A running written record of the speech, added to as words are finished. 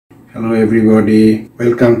Hello everybody,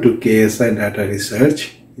 welcome to KSI Data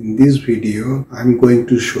Research. In this video, I'm going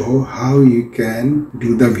to show how you can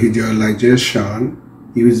do the visualization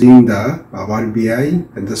using the Power BI,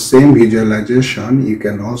 and the same visualization you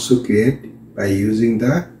can also create by using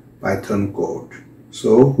the Python code.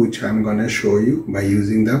 So which I'm going to show you by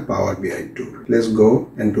using the Power BI tool. Let's go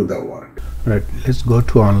and do the work. Right, let's go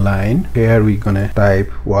to online. Here we're going to type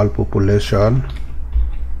world population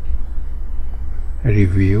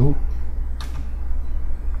review.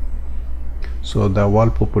 So the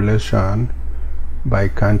world population by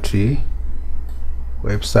country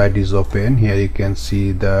website is open. Here you can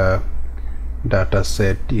see the data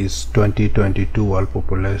set is 2022 world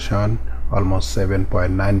population, almost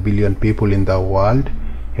 7.9 billion people in the world.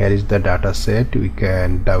 Here is the data set. We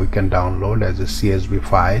can download as a CSV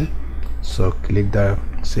file. So click the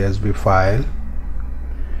CSV file.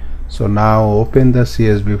 So now open the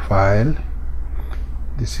CSV file.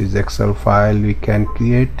 This is Excel file. We can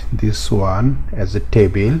create this one as a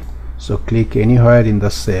table. So click anywhere in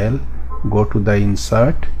the cell, go to the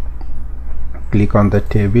insert, click on the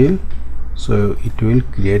table, so it will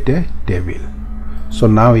create a table. So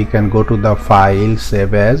now we can go to the file,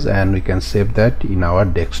 save as, and we can save that in our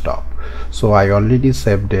desktop. So I already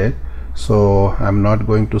saved it, so I'm not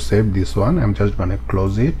going to save this one. I'm just going to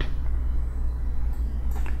close it.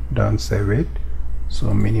 Don't save it.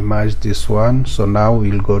 So minimize this one. So now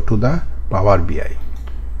we'll go to the Power BI.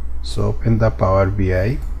 So open the Power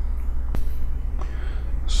BI.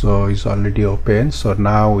 So it's already open. So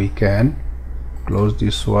now we can close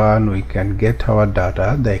this one. We can get our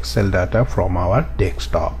data, the Excel data, from our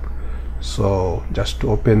desktop. So just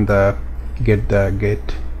open the get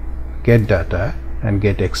data and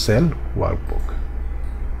get Excel workbook.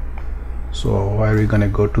 So where we're gonna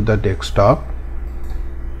go to the desktop,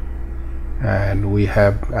 and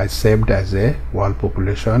I saved as a world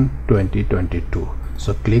population 2022.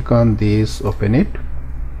 So click on this, open it.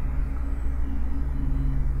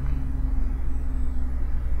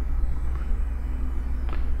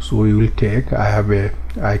 So we will take,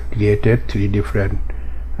 I created 3 different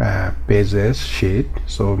pages sheet.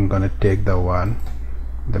 So I'm gonna take the one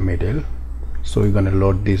in the middle. So we're gonna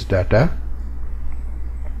load this data.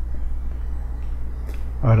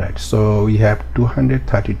 Alright, so we have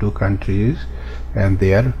 232 countries and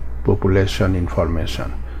their population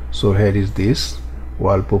information. So here is this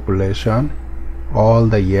world population, all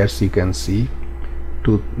the years you can see,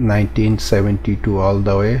 to 1972 all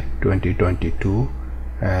the way 2022,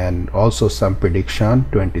 and also some prediction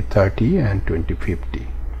 2030 and 2050.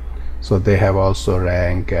 So they have also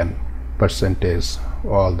rank and percentage,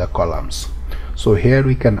 all the columns. So here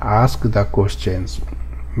we can ask the questions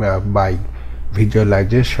by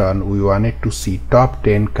visualization. We wanted to see top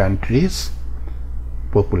 10 countries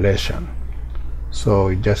population.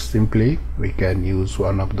 So just simply we can use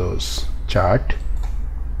one of those chart,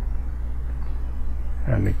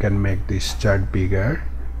 and we can make this chart bigger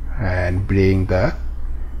and bring the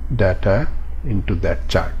data into that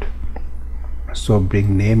chart. So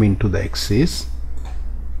bring name into the axis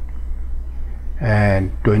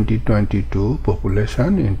and 2022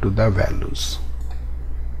 population into the values.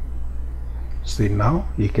 See, now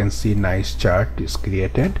you can see nice chart is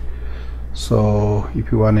created. So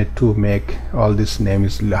if you wanted to make all this name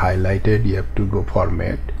is highlighted, you have to go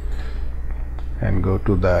format and go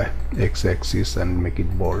to the x-axis and make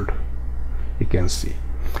it bold. You can see.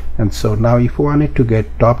 And so now if you wanted to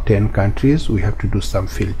get top 10 countries, we have to do some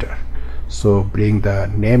filter. So bring the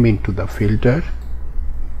name into the filter,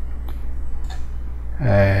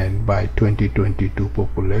 and by 2022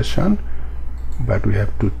 population, but we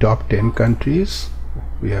have to top 10 countries,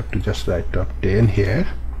 we have to just write top 10 here,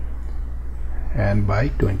 and by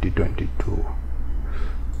 2022.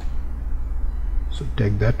 So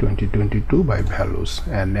take that 2022 by values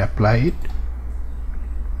and apply it.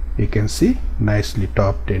 You can see nicely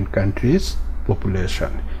top 10 countries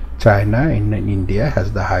population. China and India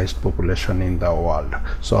has the highest population in the world.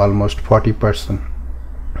 So almost 40%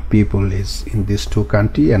 people is in these two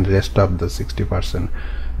countries, and rest of the 60%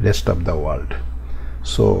 rest of the world.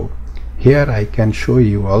 So here I can show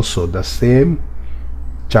you also the same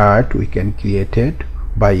chart we can create it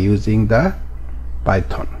by using the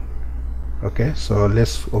Python. Okay, so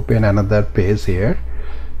let's open another page here.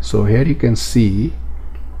 So here you can see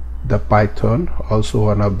the Python, also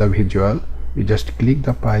one of the visual. We just click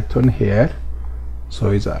the Python here. So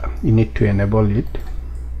you need to enable it,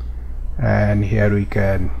 and here we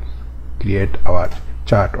can create our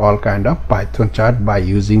chart, all kind of Python chart by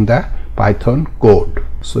using the Python code.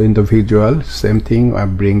 So in the visual, same thing, I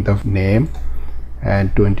bring the name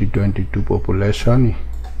and 2022 population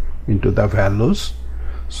into the values.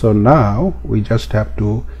 So now we just have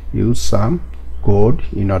to use some code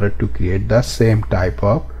in order to create the same type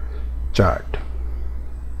of chart.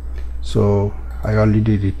 So I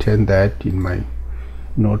already written that in my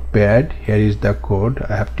notepad. Here is the code.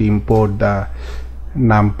 I have to import the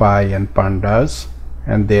NumPy and pandas,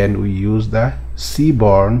 and then we use the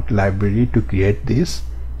Seaborn library to create this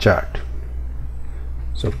chart.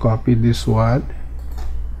 So copy this one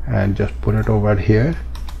and just put it over here.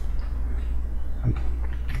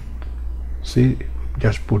 See,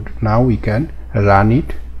 just put, now we can run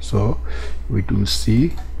it. So we will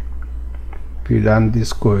see, if we run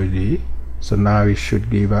this query, so now it should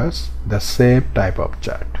give us the same type of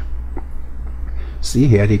chart. See,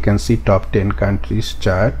 here you can see top 10 countries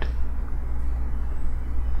chart.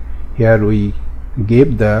 Here we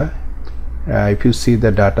gave the if you see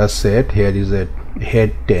the data set, here is a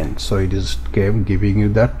head 10, so it is giving you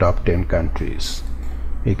the top 10 countries.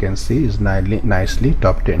 You can see is nicely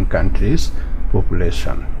top 10 countries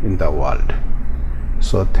population in the world.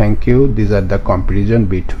 So thank you. These are the comparison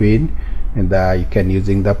between you can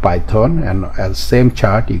using the Python, and as same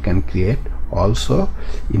chart you can create also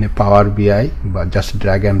in a Power BI, but just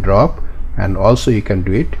drag and drop, and also you can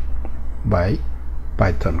do it by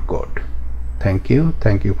Python code. Thank you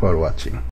for watching.